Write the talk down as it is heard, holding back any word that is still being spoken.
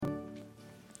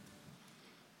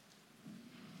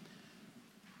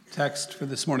Text for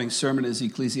this morning's sermon is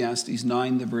Ecclesiastes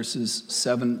 9, the verses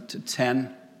 7 to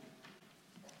 10.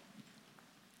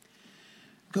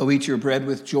 Go eat your bread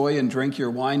with joy and drink your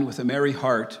wine with a merry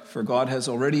heart, for God has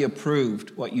already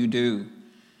approved what you do.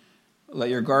 Let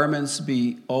your garments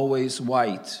be always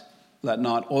white. Let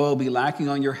not oil be lacking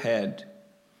on your head.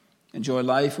 Enjoy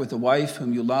life with the wife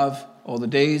whom you love all the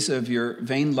days of your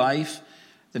vain life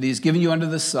that he has given you under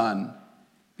the sun,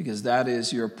 because that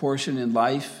is your portion in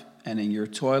life and in your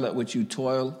toil at which you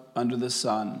toil under the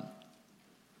sun.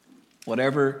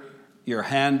 Whatever your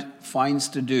hand finds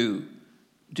to do,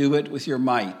 do it with your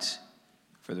might,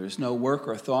 for there is no work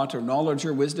or thought or knowledge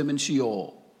or wisdom in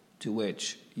Sheol, to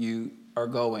which you are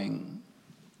going.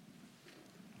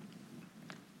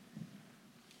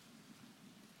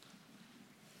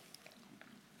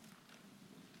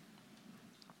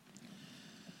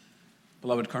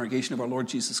 Beloved congregation of our Lord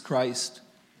Jesus Christ,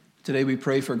 today we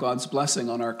pray for God's blessing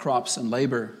on our crops and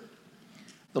labor.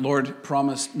 The Lord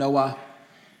promised Noah,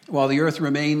 while the earth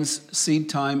remains, seed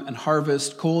time and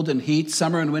harvest, cold and heat,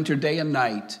 summer and winter, day and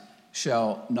night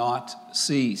shall not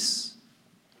cease.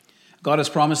 God has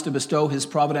promised to bestow his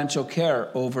providential care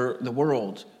over the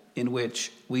world in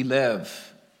which we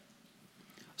live.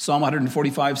 Psalm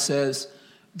 145 says,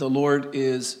 "The Lord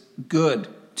is good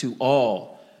to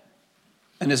all,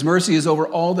 and his mercy is over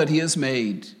all that he has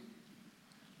made."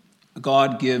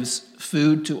 God gives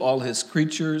food to all his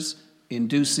creatures in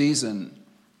due season.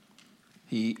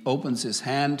 He opens his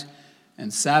hand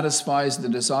and satisfies the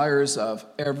desires of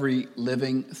every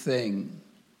living thing.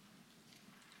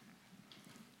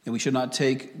 And we should not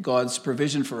take God's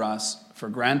provision for us for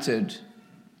granted.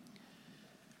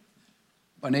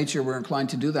 By nature, we're inclined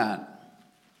to do that.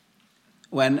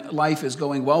 When life is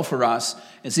going well for us,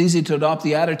 it's easy to adopt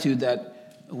the attitude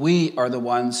that we are the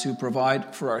ones who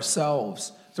provide for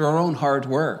ourselves through our own hard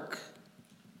work,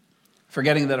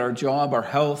 forgetting that our job, our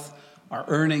health, our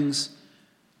earnings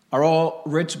are all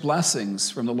rich blessings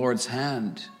from the Lord's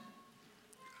hand.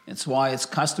 It's why it's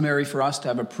customary for us to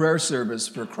have a prayer service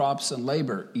for crops and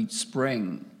labor each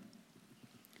spring.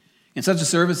 In such a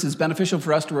service, it's beneficial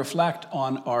for us to reflect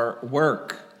on our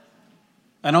work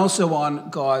and also on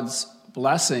God's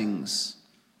blessings.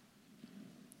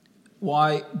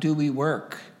 Why do we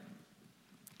work?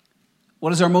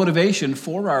 What is our motivation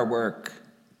for our work?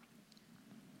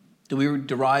 Do we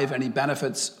derive any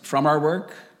benefits from our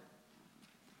work?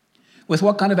 With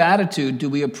what kind of attitude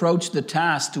do we approach the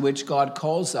task to which God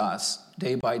calls us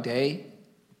day by day?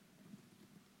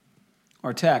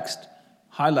 Our text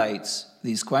highlights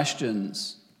these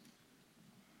questions.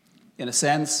 In a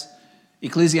sense,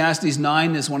 Ecclesiastes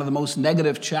 9 is one of the most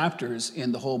negative chapters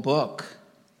in the whole book.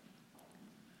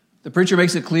 The preacher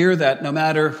makes it clear that no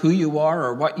matter who you are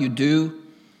or what you do,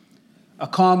 a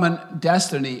common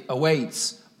destiny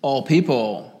awaits all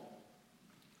people.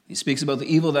 He speaks about the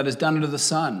evil that is done under the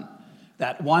sun.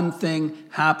 That one thing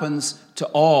happens to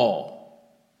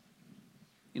all.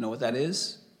 You know what that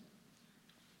is?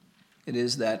 It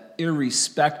is that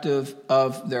irrespective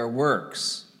of their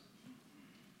works,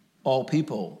 all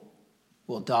people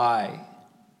will die.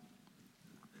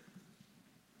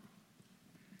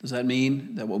 Does that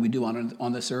mean that what we do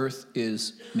on this earth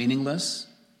is meaningless?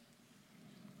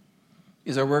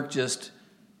 Is our work just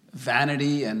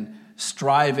vanity and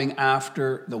striving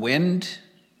after the wind?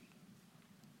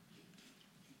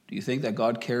 Do you think that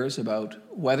God cares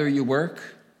about whether you work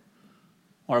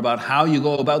or about how you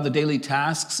go about the daily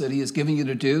tasks that he has given you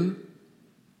to do?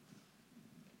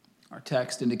 Our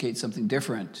text indicates something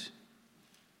different.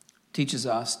 It teaches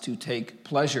us to take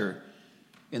pleasure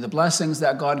in the blessings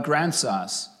that God grants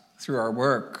us through our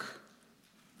work.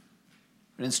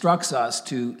 It instructs us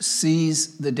to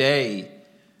seize the day,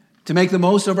 to make the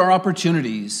most of our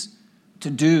opportunities, to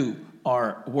do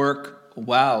our work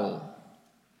well.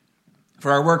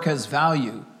 For our work has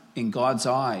value in God's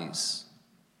eyes.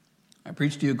 I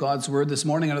preach to you God's word this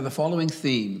morning under the following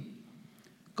theme.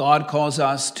 God calls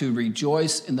us to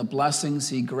rejoice in the blessings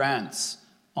he grants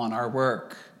on our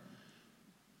work.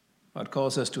 God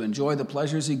calls us to enjoy the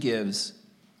pleasures he gives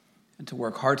and to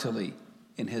work heartily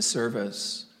in his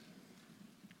service.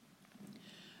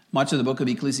 Much of the book of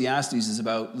Ecclesiastes is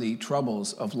about the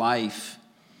troubles of life.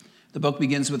 The book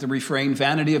begins with the refrain,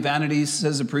 "Vanity of vanities,"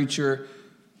 says the preacher,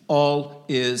 "all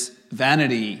is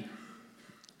vanity."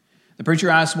 The preacher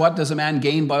asks, what does a man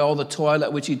gain by all the toil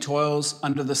at which he toils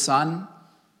under the sun?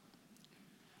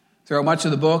 Throughout much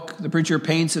of the book, the preacher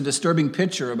paints a disturbing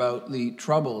picture about the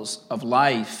troubles of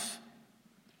life.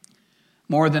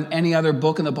 More than any other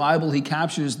book in the Bible, he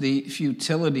captures the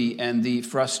futility and the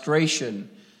frustration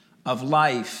of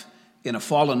life in a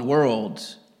fallen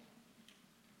world.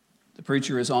 The The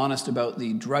preacher is honest about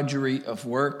the drudgery of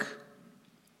work,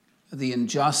 the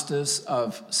injustice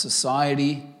of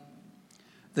society,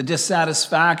 the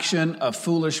dissatisfaction of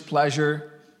foolish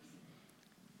pleasure,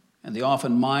 and the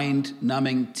often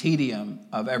mind-numbing tedium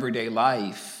of everyday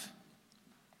life.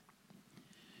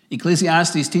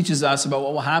 Ecclesiastes teaches us about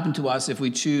what will happen to us if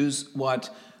we choose what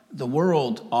the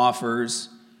world offers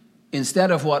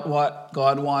instead of what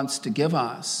God wants to give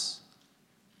us.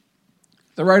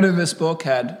 The writer of this book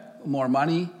had more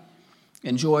money,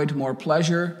 enjoyed more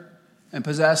pleasure, and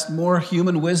possessed more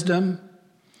human wisdom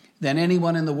than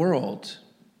anyone in the world.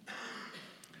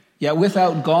 Yet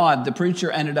without God, the preacher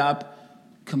ended up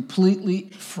completely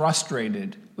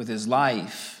frustrated with his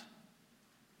life.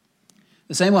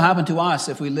 The same will happen to us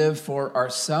if we live for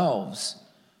ourselves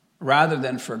rather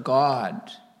than for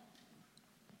God.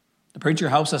 The preacher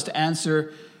helps us to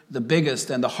answer the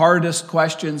biggest and the hardest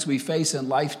questions we face in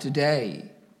life today.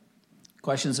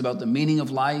 Questions about the meaning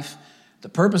of life, the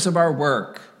purpose of our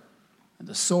work, and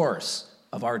the source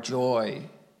of our joy.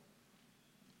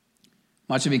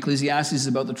 Much of Ecclesiastes is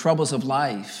about the troubles of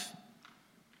life.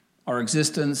 Our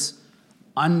existence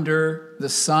under the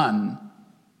sun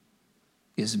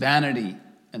is vanity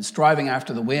and striving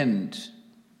after the wind.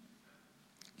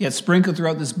 Yet sprinkled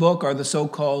throughout this book are the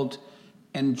so-called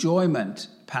enjoyment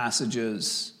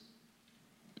passages.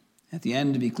 At the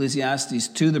end of Ecclesiastes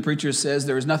 2, the preacher says,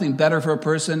 there is nothing better for a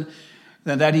person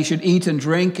than that he should eat and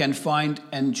drink and find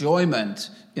enjoyment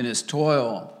in his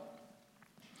toil.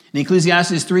 And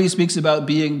Ecclesiastes 3 speaks about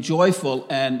being joyful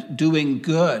and doing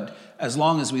good as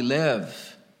long as we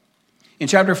live. In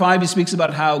chapter 5, he speaks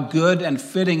about how good and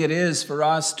fitting it is for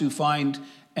us to find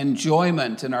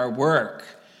enjoyment in our work,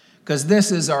 because this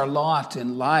is our lot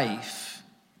in life.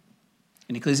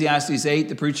 In Ecclesiastes 8,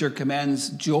 the preacher commends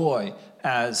joy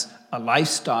as a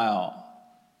lifestyle.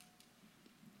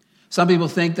 Some people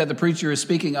think that the preacher is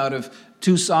speaking out of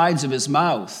two sides of his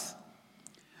mouth.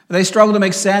 They struggle to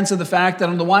make sense of the fact that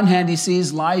on the one hand, he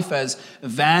sees life as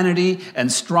vanity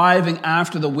and striving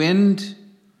after the wind,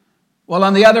 while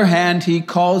on the other hand, he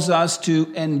calls us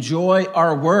to enjoy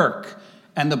our work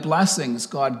and the blessings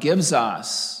God gives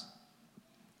us.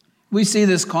 We see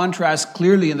this contrast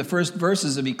clearly in the first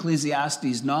verses of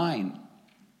Ecclesiastes 9.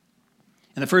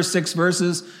 In the first 6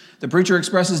 verses, the preacher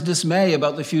expresses dismay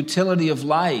about the futility of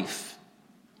life.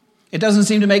 It doesn't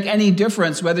seem to make any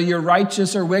difference whether you're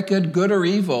righteous or wicked, good or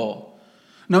evil.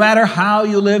 No matter how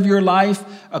you live your life,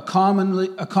 a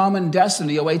common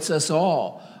destiny awaits us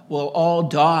all. We'll all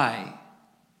die.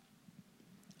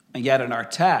 And yet in our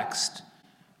text,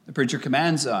 the preacher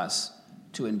commands us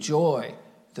to enjoy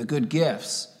the good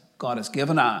gifts God has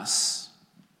given us.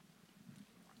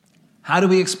 How do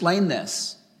we explain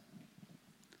this?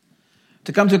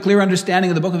 To come to a clear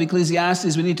understanding of the book of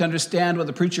Ecclesiastes, we need to understand what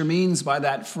the preacher means by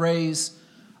that phrase,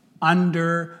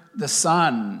 under the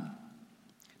sun.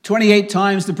 28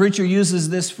 times the preacher uses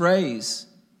this phrase.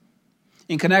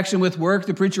 In connection with work,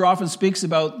 the preacher often speaks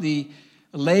about the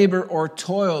labor or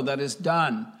toil that is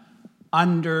done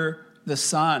under the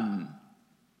sun.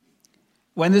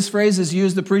 When this phrase is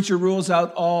used, the preacher rules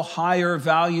out all higher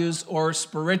values or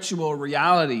spiritual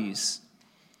realities.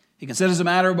 He considers a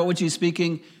matter about which he's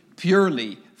speaking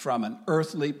purely from an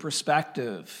earthly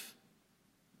perspective.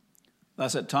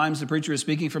 Thus, at times, the preacher is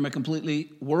speaking from a completely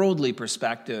worldly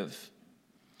perspective.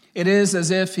 It is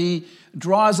as if he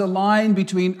draws a line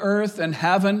between earth and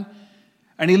heaven,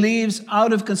 and he leaves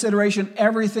out of consideration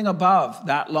everything above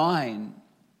that line.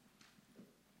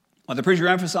 What the preacher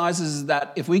emphasizes is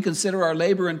that if we consider our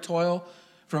labor and toil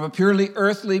from a purely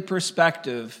earthly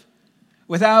perspective,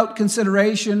 without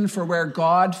consideration for where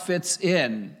God fits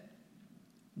in,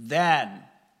 then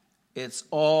it's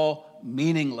all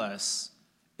meaningless.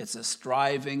 It's a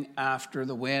striving after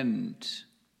the wind.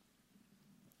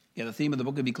 Yet the theme of the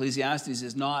book of Ecclesiastes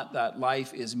is not that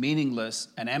life is meaningless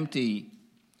and empty.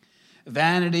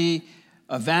 Vanity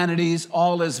of vanities,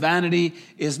 all is vanity,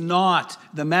 is not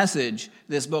the message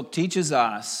this book teaches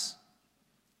us.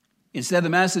 Instead, the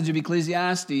message of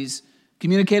Ecclesiastes,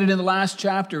 communicated in the last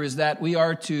chapter, is that we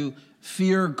are to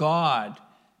fear God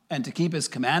and to keep his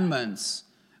commandments,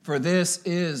 for this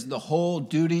is the whole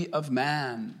duty of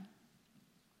man.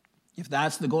 If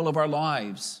that's the goal of our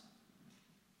lives,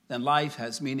 then life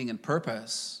has meaning and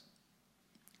purpose.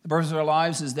 The purpose of our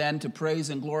lives is then to praise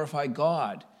and glorify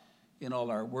God in all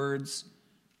our words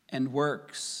and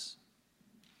works.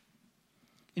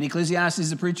 In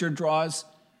Ecclesiastes, the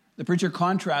preacher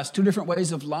contrasts two different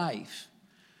ways of life.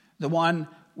 The one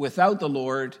without the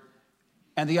Lord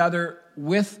and the other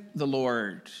with the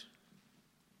Lord.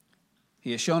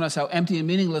 He has shown us how empty and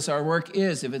meaningless our work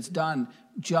is if it's done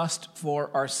just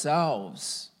for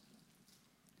ourselves.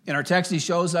 In our text, he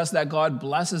shows us that God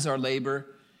blesses our labor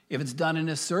if it's done in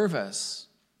his service.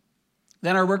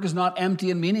 Then our work is not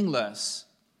empty and meaningless.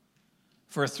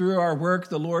 For through our work,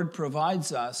 the Lord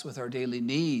provides us with our daily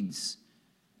needs.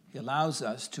 He allows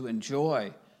us to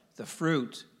enjoy the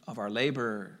fruit of our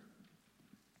labor.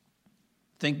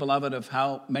 Think, beloved, of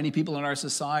how many people in our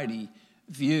society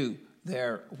view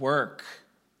their work.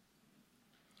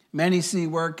 Many see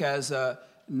work as a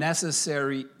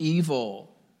necessary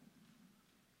evil.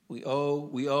 We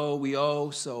owe,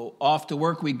 so off to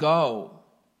work we go.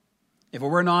 If it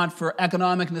were not for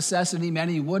economic necessity,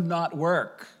 many would not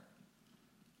work.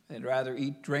 They'd rather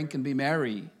eat, drink, and be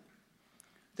merry.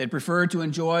 They'd prefer to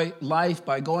enjoy life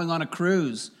by going on a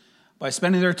cruise, by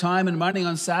spending their time and money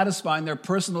on satisfying their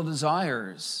personal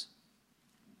desires.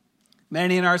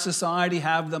 Many in our society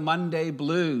have the Monday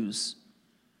blues.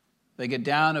 They get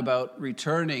down about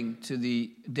returning to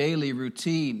the daily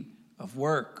routine of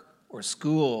work or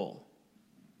school.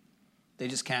 They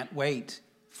just can't wait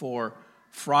for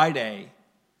Friday,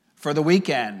 for the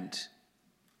weekend,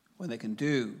 when they can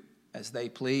do as they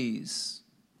please.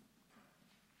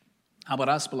 How about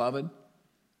us, beloved?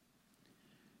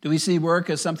 Do we see work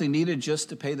as something needed just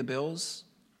to pay the bills?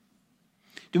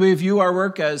 Do we view our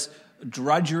work as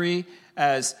drudgery,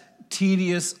 as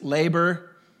tedious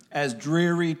labor, as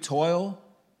dreary toil?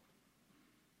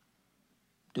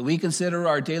 Do we consider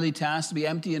our daily tasks to be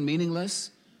empty and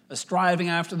meaningless, a striving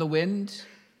after the wind?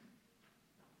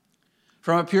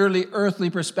 From a purely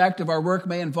earthly perspective, our work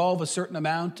may involve a certain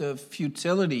amount of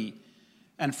futility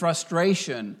and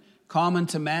frustration common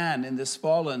to man in this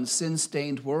fallen,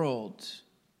 sin-stained world.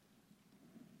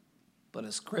 But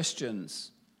as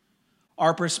Christians,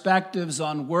 our perspectives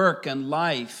on work and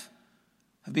life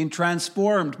have been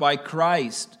transformed by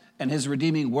Christ and his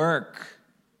redeeming work.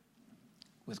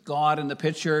 With God in the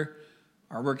picture,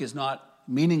 our work is not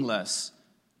meaningless,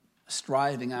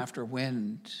 striving after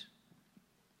wind.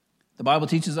 The Bible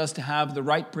teaches us to have the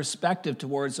right perspective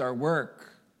towards our work.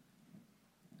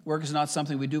 Work is not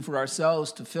something we do for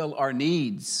ourselves to fill our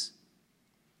needs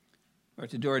or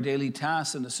to do our daily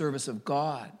tasks in the service of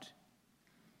God.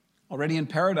 Already in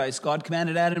paradise, God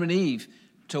commanded Adam and Eve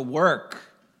to work.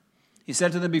 He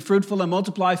said to them, "Be fruitful and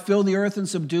multiply, fill the earth and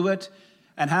subdue it,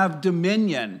 and have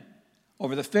dominion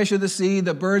over the fish of the sea,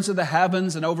 the birds of the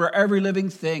heavens, and over every living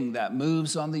thing that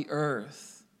moves on the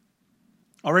earth."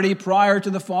 Already prior to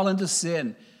the fall into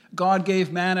sin, God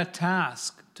gave man a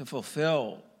task to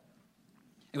fulfill.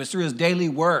 It was through his daily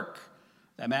work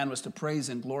that man was to praise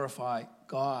and glorify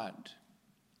God.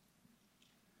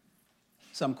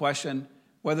 Some question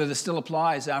whether this still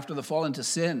applies after the fall into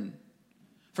sin.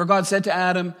 For God said to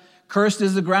Adam, "Cursed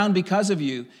is the ground because of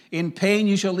you. In pain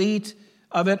you shall eat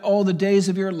of it all the days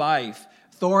of your life.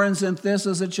 Thorns and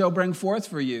thistles it shall bring forth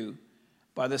for you.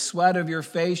 By the sweat of your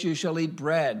face you shall eat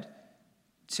bread,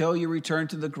 till you return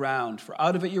to the ground. For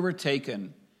out of it you were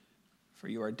taken. For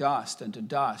you are dust, and to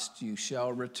dust you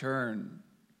shall return."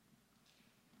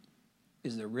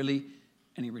 Is there really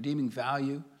any redeeming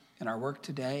value in our work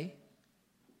today?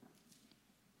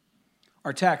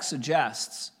 Our text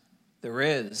suggests there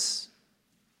is.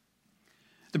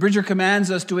 The preacher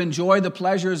commands us to enjoy the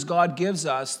pleasures God gives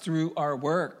us through our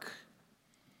work.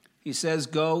 He says,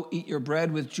 "Go, eat your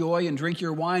bread with joy and drink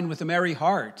your wine with a merry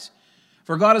heart,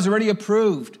 for God has already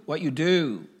approved what you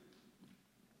do."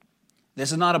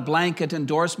 This is not a blanket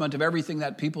endorsement of everything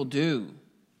that people do.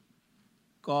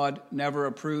 God never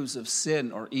approves of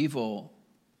sin or evil.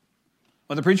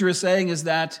 What the preacher is saying is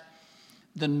that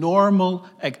the normal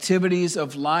activities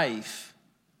of life,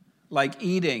 like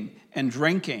eating and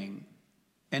drinking,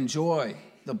 enjoy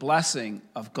the blessing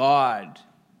of God.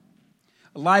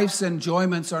 Life's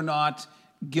enjoyments are not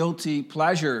guilty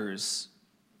pleasures.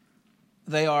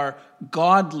 They are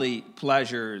godly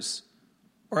pleasures,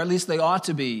 or at least they ought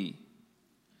to be.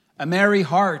 A merry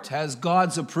heart has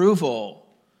God's approval.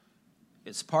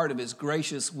 It's part of his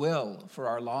gracious will for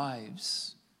our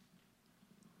lives.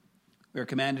 We are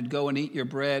commanded, "Go and eat your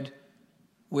bread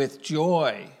with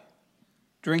joy.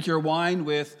 Drink your wine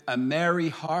with a merry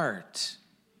heart."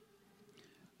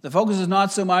 The focus is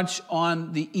not so much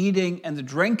on the eating and the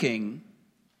drinking,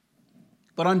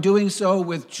 but on doing so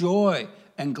with joy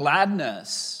and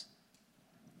gladness.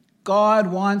 God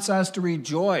wants us to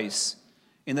rejoice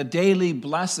in the daily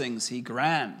blessings he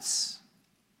grants.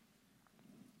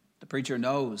 The preacher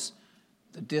knows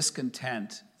the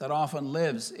discontent that often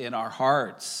lives in our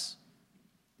hearts,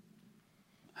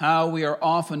 how we are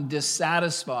often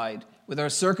dissatisfied with our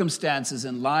circumstances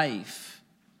in life.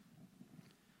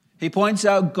 He points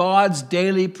out God's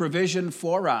daily provision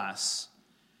for us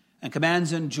and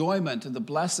commands enjoyment of the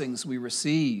blessings we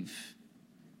receive.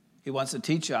 He wants to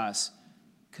teach us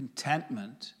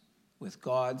contentment with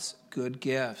God's good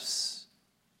gifts.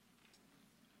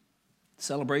 The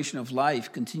celebration of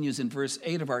life continues in verse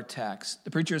 8 of our text.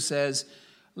 The preacher says,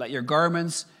 "Let your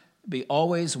garments be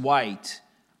always white.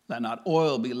 Let not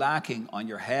oil be lacking on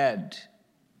your head."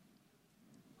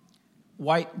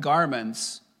 White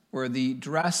garments were the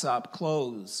dress-up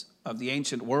clothes of the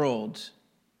ancient world.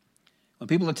 When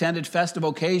people attended festive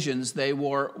occasions, they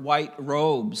wore white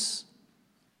robes.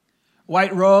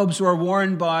 White robes were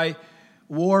worn by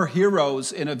war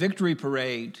heroes in a victory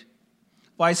parade,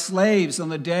 by slaves on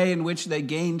the day in which they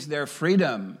gained their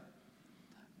freedom,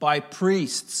 by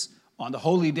priests on the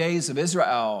holy days of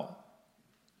Israel.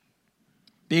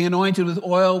 Being anointed with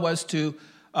oil was to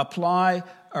apply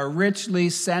a richly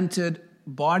scented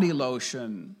body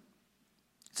lotion.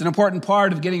 It's an important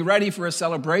part of getting ready for a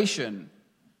celebration,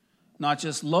 not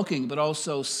just looking, but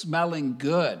also smelling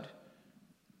good,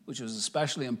 which was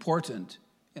especially important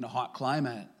in a hot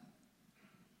climate.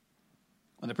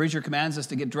 When the preacher commands us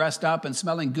to get dressed up and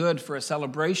smelling good for a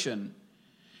celebration,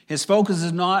 his focus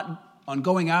is not on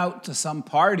going out to some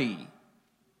party.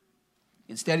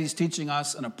 Instead, he's teaching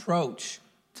us an approach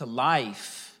to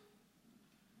life.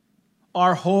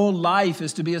 Our whole life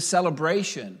is to be a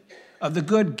celebration of the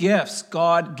good gifts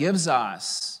God gives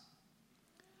us.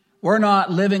 We're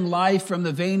not living life from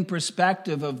the vain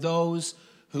perspective of those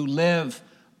who live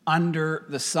under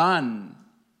the sun.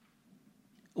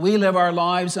 We live our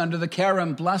lives under the care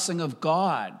and blessing of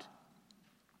God.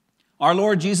 Our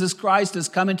Lord Jesus Christ has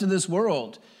come into this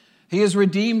world. He has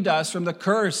redeemed us from the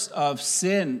curse of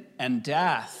sin and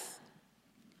death.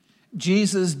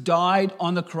 Jesus died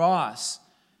on the cross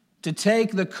to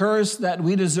take the curse that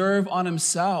we deserve on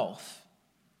himself.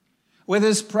 With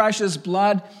his precious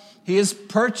blood, he has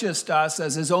purchased us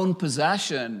as his own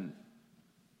possession.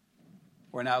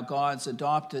 We're now God's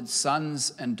adopted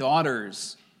sons and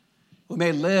daughters who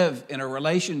may live in a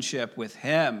relationship with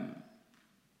him.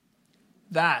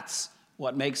 That's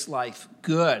what makes life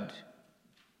good.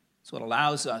 It's what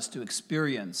allows us to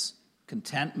experience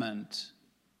contentment.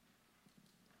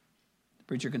 The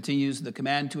preacher continues the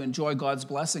command to enjoy God's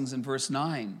blessings in verse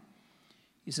 9.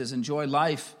 He says, "Enjoy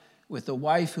life with the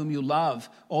wife whom you love,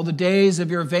 all the days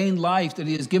of your vain life that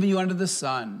he has given you under the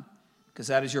sun, because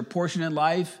that is your portion in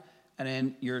life and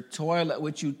in your toil at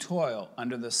which you toil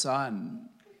under the sun."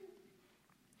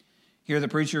 Here the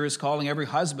preacher is calling every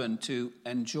husband to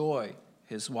enjoy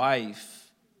his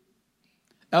wife.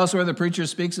 Elsewhere, the preacher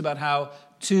speaks about how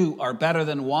two are better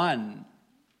than one.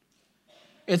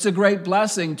 It's a great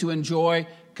blessing to enjoy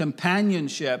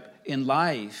companionship in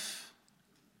life,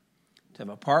 to have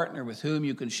a partner with whom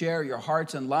you can share your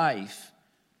heart and life,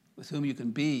 with whom you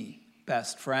can be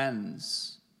best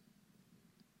friends.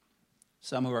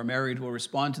 Some who are married will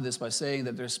respond to this by saying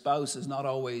that their spouse is not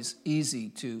always easy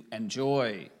to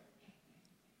enjoy.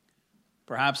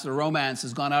 Perhaps the romance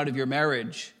has gone out of your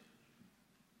marriage.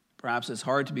 Perhaps it's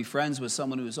hard to be friends with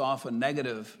someone who is often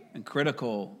negative and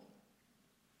critical.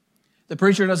 The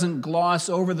preacher doesn't gloss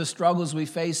over the struggles we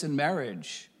face in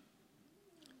marriage.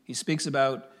 He speaks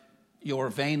about your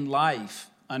vain life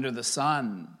under the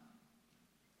sun.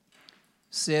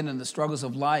 Sin and the struggles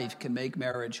of life can make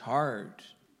marriage hard.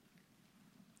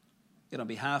 Yet on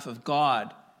behalf of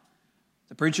God,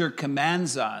 the preacher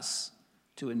commands us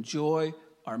to enjoy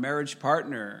our marriage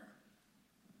partner.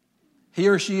 He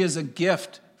or she is a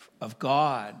gift of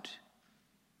God.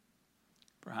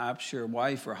 Perhaps your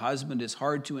wife or husband is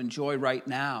hard to enjoy right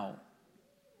now.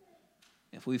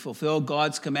 If we fulfill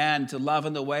God's command to love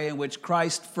in the way in which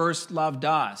Christ first loved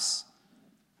us,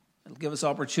 it'll give us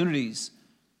opportunities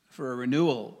for a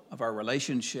renewal of our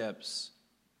relationships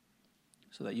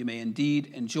so that you may indeed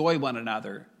enjoy one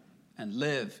another and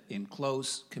live in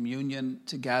close communion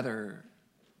together.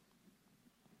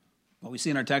 What we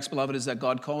see in our text, beloved, is that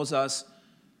God calls us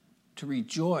to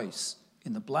rejoice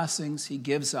in the blessings he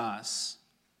gives us.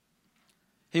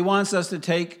 He wants us to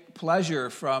take pleasure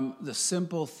from the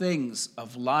simple things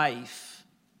of life,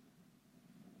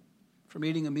 from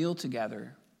eating a meal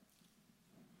together,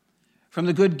 from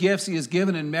the good gifts he has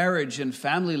given in marriage and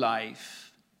family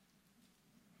life.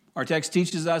 Our text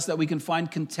teaches us that we can find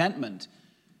contentment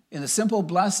in the simple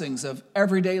blessings of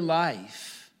everyday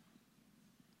life.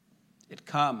 It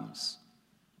comes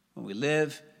when we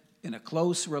live in a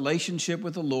close relationship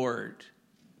with the Lord,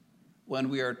 when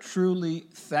we are truly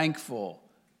thankful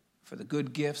for the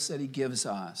good gifts that he gives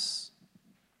us.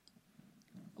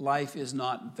 Life is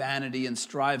not vanity and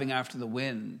striving after the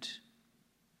wind.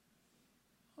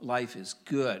 Life is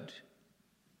good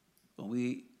when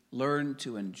we learn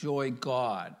to enjoy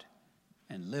God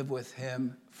and live with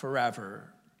him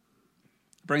forever.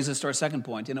 Brings us to our second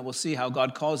point, and it will see how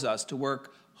God calls us to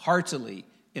work heartily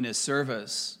in his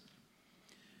service.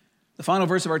 The final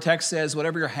verse of our text says,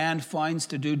 whatever your hand finds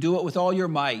to do, do it with all your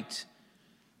might.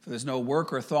 For there's no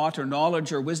work or thought or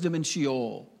knowledge or wisdom in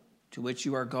Sheol, to which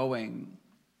you are going.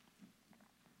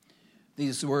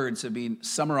 These words have been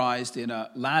summarized in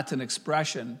a Latin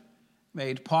expression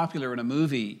made popular in a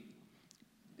movie.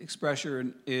 The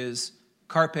expression is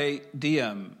carpe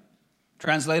diem.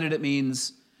 Translated, it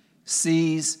means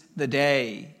seize the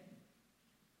day.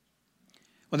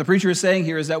 What the preacher is saying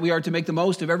here is that we are to make the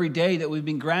most of every day that we've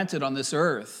been granted on this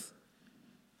earth.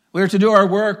 We are to do our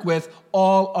work with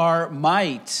all our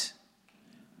might.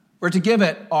 We're to give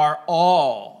it our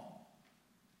all.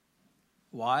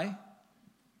 Why?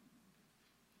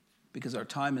 Because our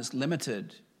time is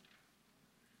limited.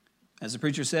 As the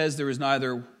preacher says, there is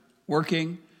neither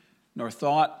working, nor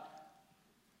thought,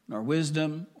 nor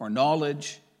wisdom, or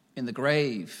knowledge in the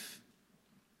grave.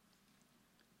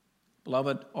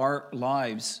 Beloved, our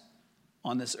lives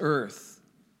on this earth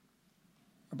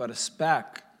are but a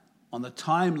speck on the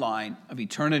timeline of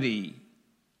eternity.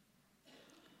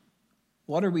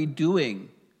 What are we doing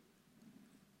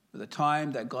with the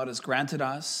time that God has granted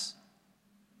us?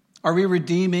 Are we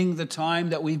redeeming the time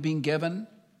that we've been given?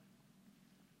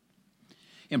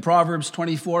 In Proverbs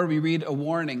 24, we read a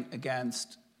warning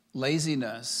against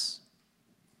laziness.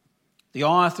 The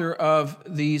author of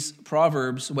these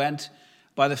Proverbs went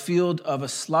by the field of a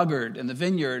sluggard and the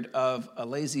vineyard of a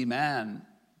lazy man.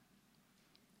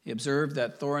 He observed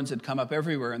that thorns had come up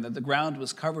everywhere and that the ground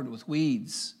was covered with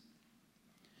weeds.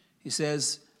 He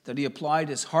says that he applied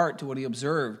his heart to what he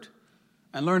observed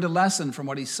and learned a lesson from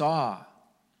what he saw.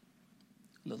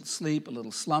 A little sleep, a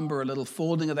little slumber, a little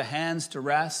folding of the hands to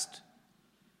rest,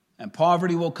 and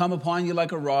poverty will come upon you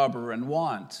like a robber and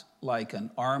want like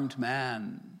an armed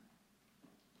man.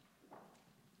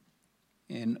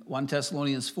 In 1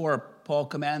 Thessalonians 4, Paul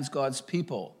commands God's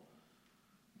people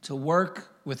to work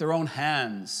with their own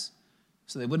hands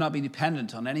so they would not be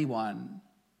dependent on anyone.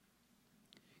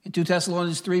 In 2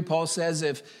 Thessalonians 3, Paul says,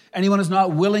 if anyone is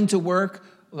not willing to work,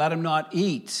 let him not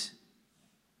eat.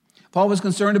 Paul was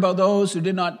concerned about those who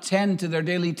did not tend to their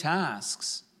daily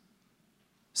tasks.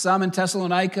 Some in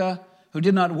Thessalonica who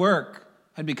did not work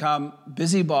had become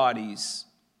busybodies.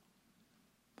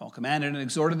 Paul commanded and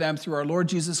exhorted them through our Lord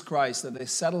Jesus Christ that they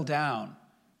settle down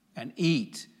and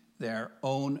eat their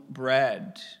own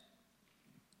bread.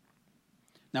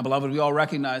 Now, beloved, we all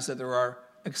recognize that there are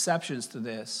exceptions to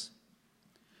this.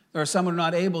 There are some who are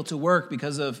not able to work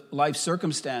because of life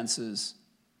circumstances.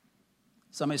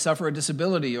 Some may suffer a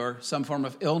disability or some form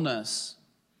of illness.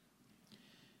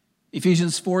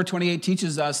 Ephesians 4:28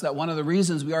 teaches us that one of the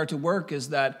reasons we are to work is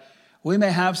that we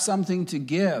may have something to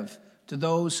give to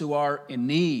those who are in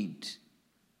need.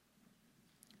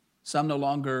 Some no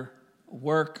longer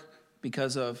work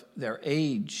because of their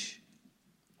age.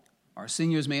 Our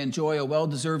seniors may enjoy a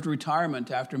well-deserved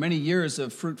retirement after many years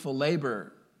of fruitful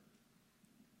labor.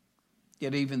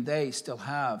 Yet even they still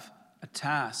have a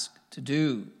task to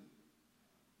do.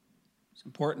 It's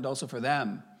important also for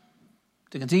them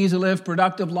to continue to live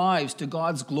productive lives to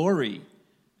God's glory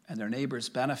and their neighbor's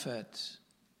benefit.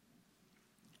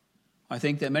 I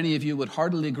think that many of you would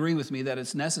heartily agree with me that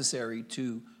it's necessary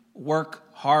to work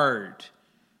hard,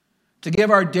 to give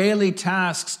our daily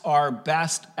tasks our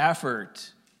best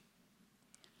effort.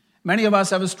 Many of us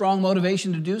have a strong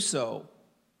motivation to do so.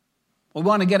 We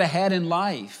want to get ahead in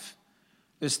life.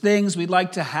 There's things we'd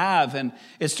like to have, and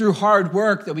it's through hard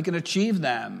work that we can achieve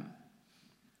them.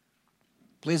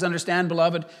 Please understand,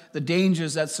 beloved, the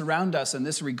dangers that surround us in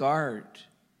this regard.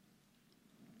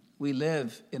 We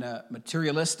live in a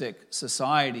materialistic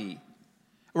society.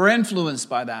 We're influenced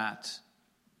by that,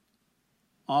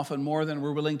 often more than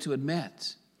we're willing to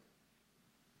admit.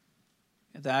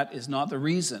 That is not the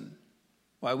reason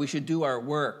why we should do our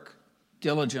work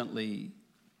diligently.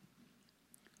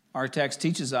 Our text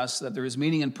teaches us that there is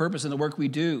meaning and purpose in the work we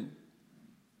do.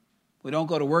 We don't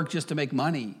go to work just to make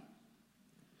money.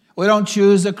 We don't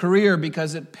choose a career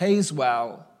because it pays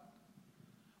well.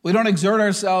 We don't exert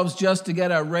ourselves just to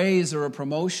get a raise or a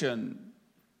promotion.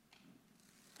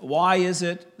 Why is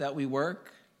it that we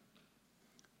work?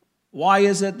 Why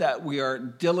is it that we are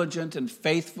diligent and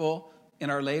faithful in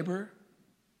our labor?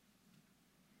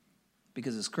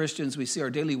 Because as Christians, we see our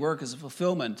daily work as a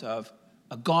fulfillment of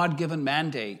a God-given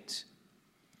mandate.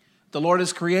 The Lord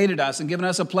has created us and given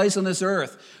us a place on this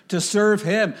earth to serve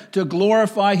Him, to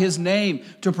glorify His name,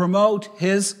 to promote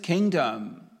His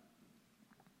kingdom.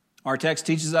 Our text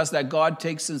teaches us that God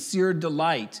takes sincere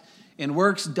delight in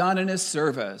works done in His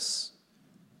service.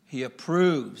 He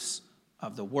approves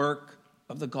of the work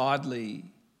of the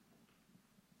godly.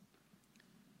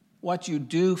 what you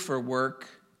do for work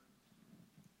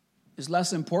is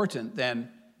less important than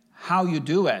how you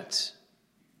do it.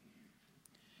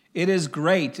 It is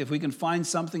great if we can find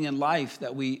something in life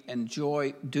that we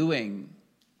enjoy doing.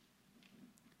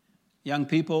 Young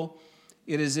people,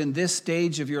 it is in this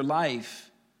stage of your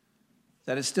life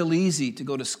that it's still easy to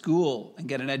go to school and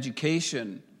get an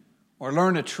education or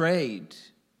learn a trade.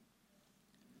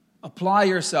 Apply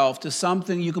yourself to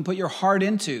something you can put your heart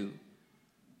into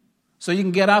so you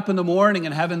can get up in the morning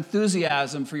and have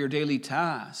enthusiasm for your daily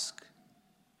task.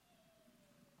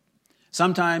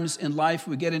 Sometimes in life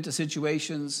we get into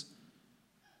situations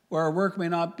where our work may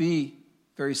not be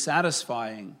very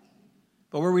satisfying,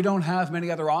 but where we don't have many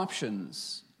other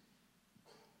options.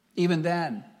 Even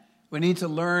then, we need to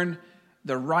learn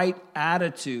the right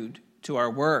attitude to our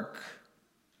work,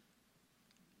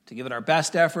 to give it our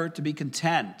best effort, to be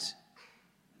content,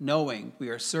 knowing we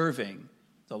are serving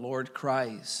the Lord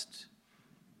Christ.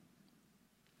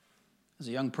 As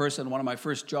a young person, one of my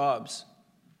first jobs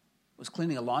was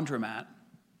cleaning a laundromat.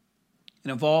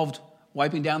 It involved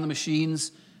wiping down the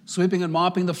machines, sweeping and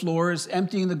mopping the floors,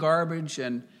 emptying the garbage,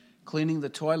 and cleaning the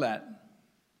toilet.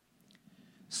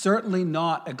 Certainly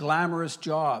not a glamorous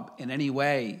job in any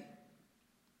way.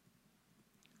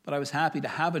 But I was happy to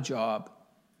have a job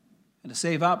and to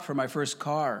save up for my first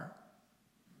car.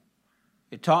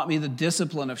 It taught me the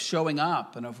discipline of showing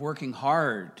up and of working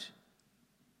hard.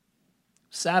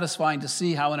 Satisfying to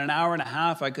see how in an hour and a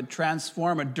half I could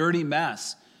transform a dirty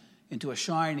mess into a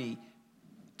shiny,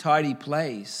 tidy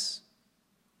place.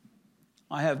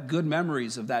 I have good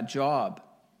memories of that job.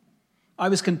 I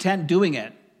was content doing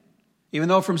it, even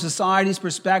though from society's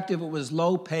perspective it was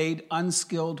low-paid,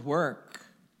 unskilled work.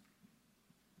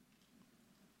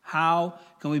 How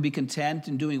can we be content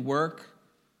in doing work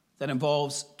that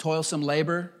involves toilsome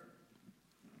labor?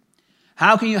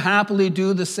 How can you happily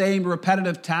do the same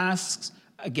repetitive tasks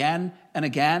again and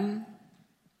again?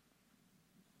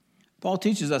 Paul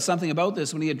teaches us something about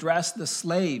this when he addressed the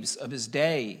slaves of his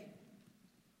day.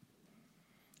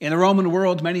 In the Roman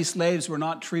world, many slaves were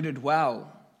not treated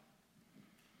well.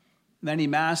 Many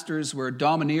masters were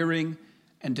domineering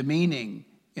and demeaning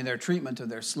in their treatment of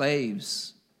their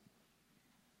slaves.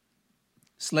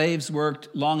 Slaves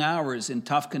worked long hours in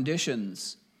tough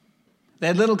conditions. They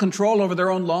had little control over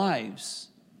their own lives.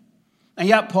 And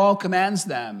yet Paul commands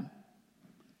them,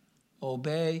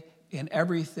 obey in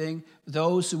everything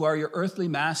those who are your earthly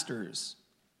masters,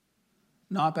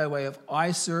 not by way of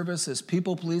eye service as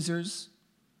people pleasers,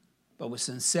 but with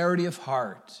sincerity of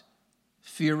heart,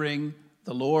 fearing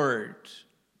the Lord.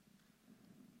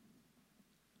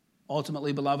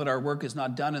 Ultimately, beloved, our work is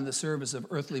not done in the service of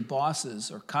earthly bosses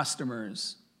or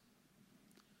customers.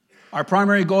 Our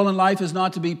primary goal in life is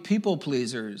not to be people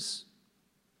pleasers.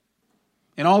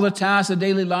 In all the tasks of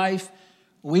daily life,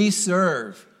 we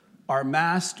serve our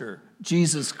Master,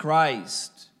 Jesus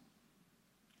Christ.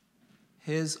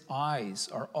 His eyes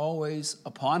are always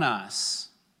upon us.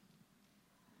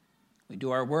 We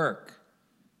do our work,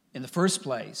 in the first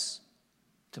place,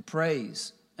 to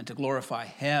praise and to glorify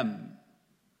Him.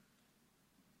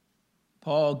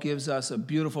 Paul gives us a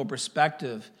beautiful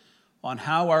perspective on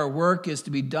how our work is to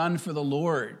be done for the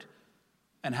Lord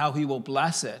and how He will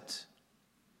bless it.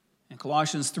 In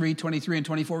Colossians 3:23 and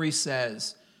 24, he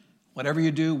says, whatever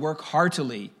you do, work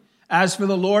heartily, as for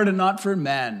the Lord and not for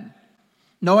men,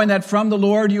 knowing that from the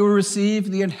Lord you will receive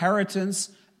the inheritance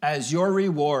as your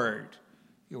reward.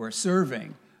 You are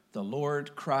serving the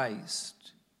Lord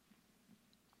Christ.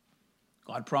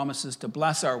 God promises to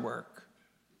bless our work,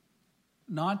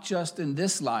 not just in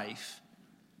this life,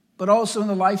 but also in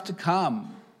the life to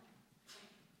come.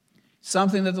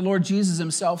 Something that the Lord Jesus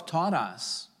himself taught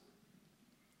us.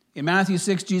 In Matthew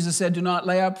 6, Jesus said, do not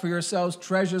lay up for yourselves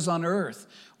treasures on earth,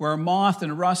 where moth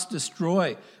and rust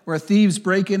destroy, where thieves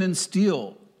break in and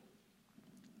steal.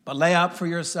 But lay up for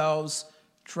yourselves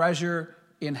treasure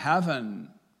in heaven.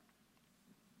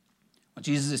 What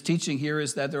Jesus is teaching here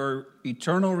is that there are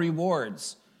eternal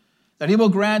rewards that He will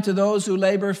grant to those who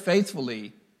labor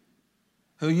faithfully,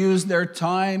 who use their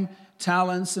time,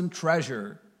 talents, and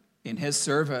treasure in His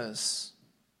service.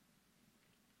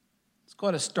 It's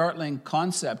quite a startling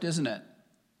concept, isn't it?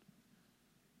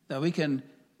 That we can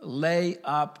lay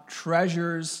up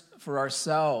treasures for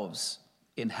ourselves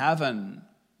in heaven.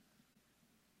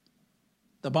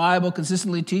 The Bible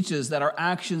consistently teaches that our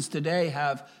actions today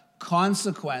have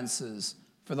consequences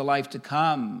for the life to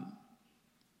come.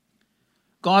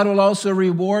 God will also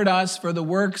reward us for the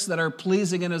works that are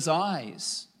pleasing in His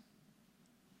eyes.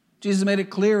 Jesus made it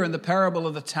clear in the parable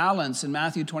of the talents in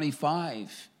Matthew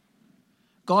 25.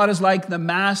 God is like the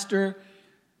master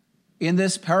in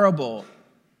this parable,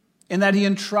 in that he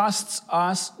entrusts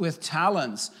us with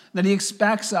talents, that he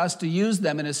expects us to use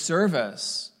them in his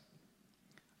service.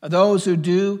 Those who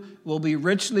do will be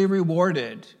richly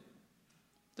rewarded.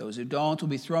 Those who don't will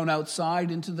be thrown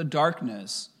outside into the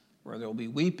darkness, where there will be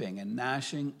weeping and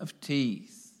gnashing of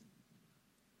teeth.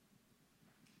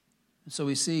 And so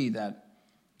we see that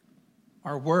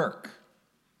our work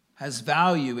has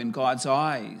value in God's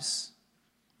eyes.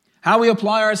 How we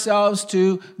apply ourselves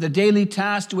to the daily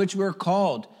task to which we're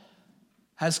called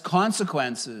has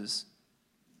consequences,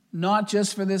 not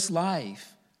just for this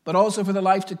life, but also for the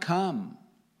life to come.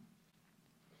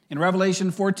 In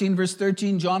Revelation 14, verse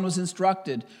 13, John was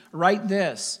instructed, write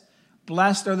this,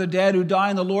 blessed are the dead who die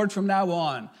in the Lord from now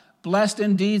on. Blessed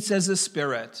indeed, says the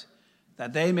Spirit,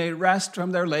 that they may rest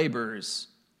from their labors,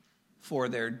 for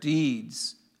their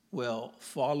deeds will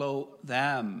follow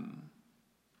them.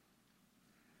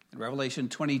 In Revelation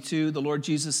 22, the Lord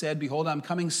Jesus said, behold, I'm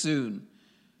coming soon.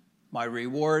 My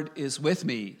reward is with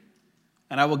me,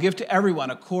 and I will give to everyone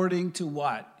according to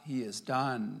what he has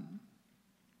done.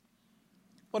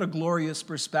 What a glorious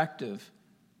perspective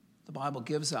the Bible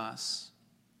gives us.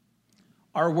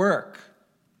 Our work,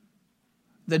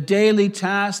 the daily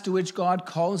task to which God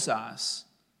calls us,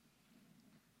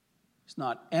 is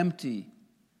not empty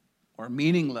or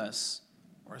meaningless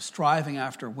or striving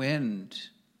after wind.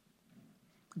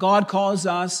 God calls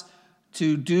us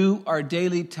to do our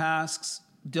daily tasks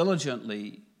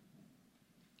diligently,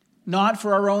 not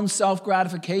for our own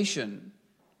self-gratification,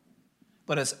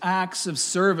 but as acts of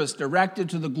service directed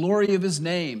to the glory of his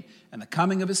name and the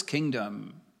coming of his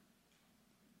kingdom.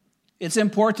 It's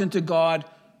important to God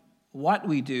what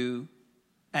we do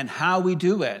and how we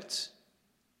do it.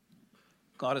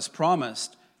 God has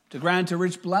promised to grant a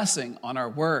rich blessing on our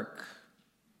work.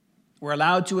 We're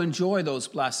allowed to enjoy those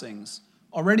blessings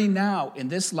already now in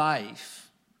this life.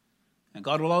 And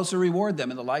God will also reward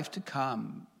them in the life to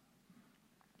come.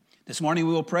 This morning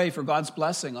we will pray for God's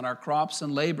blessing on our crops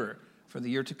and labor for the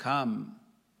year to come.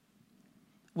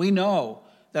 We know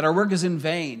that our work is in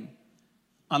vain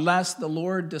unless the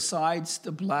Lord decides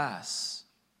to bless.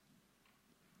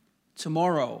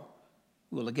 Tomorrow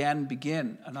we'll again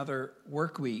begin another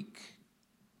work week.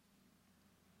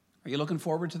 Are you looking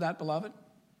forward to that, beloved?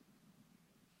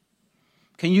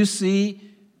 Can you see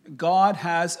God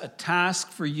has a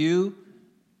task for you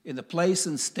in the place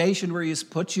and station where he has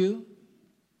put you?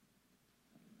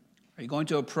 Are you going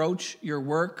to approach your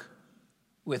work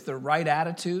with the right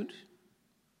attitude,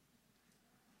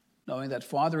 knowing that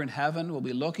Father in heaven will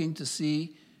be looking to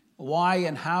see why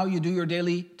and how you do your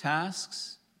daily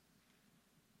tasks?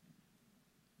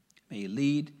 May he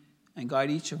lead and guide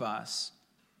each of us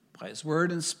by his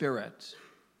word and spirit,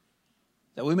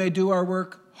 that we may do our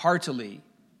work heartily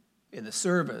in the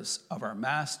service of our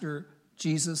Master,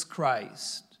 Jesus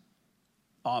Christ.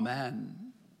 Amen.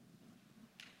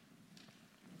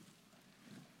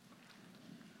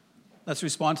 Let's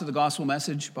respond to the gospel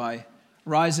message by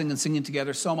rising and singing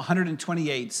together Psalm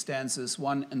 128, stanzas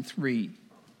 1 and 3.